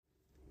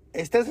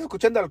Estás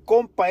escuchando al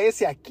compa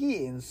ese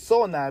aquí en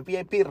Zona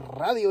VIP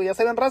Radio. Ya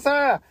saben,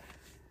 raza.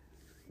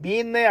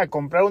 Vine a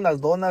comprar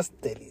unas donas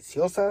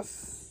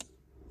deliciosas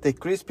de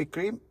Krispy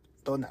Kreme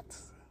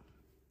Donuts.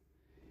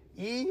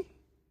 Y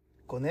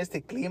con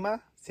este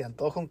clima se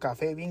antoja un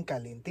café bien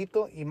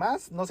calientito. Y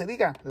más, no se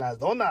diga, las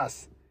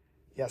donas.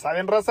 Ya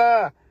saben,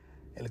 raza.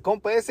 El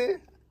compa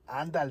ese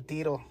anda al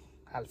tiro.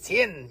 Al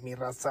 100, mi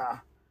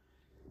raza.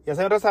 Ya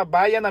saben, raza,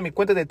 vayan a mi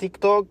cuenta de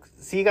TikTok,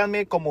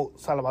 síganme como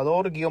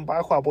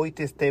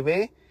Salvador-Aboites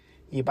TV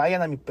y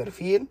vayan a mi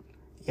perfil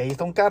y ahí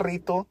está un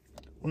carrito,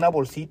 una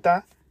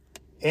bolsita,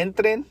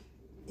 entren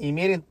y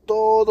miren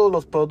todos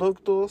los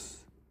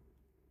productos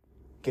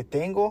que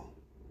tengo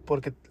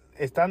porque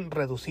están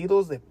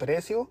reducidos de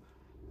precio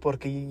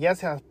porque ya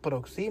se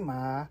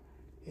aproxima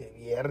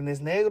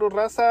Viernes Negro,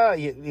 raza,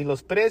 y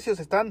los precios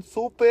están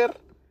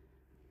súper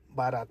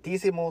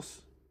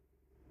baratísimos,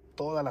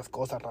 todas las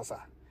cosas,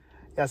 raza.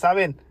 Ya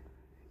saben,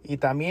 y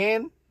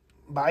también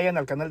vayan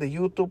al canal de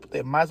YouTube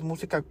de Más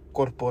Música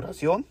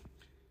Corporación.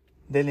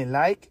 Denle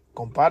like,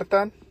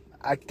 compartan,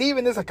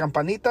 activen esa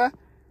campanita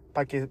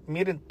para que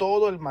miren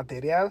todo el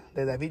material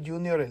de David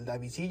Jr., el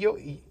Davidillo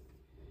y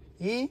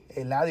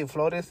Eladio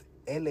Flores,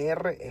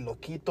 LR, el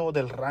loquito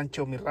del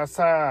rancho, mi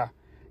raza.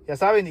 Ya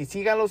saben, y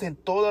síganlos en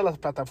todas las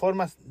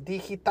plataformas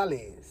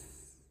digitales.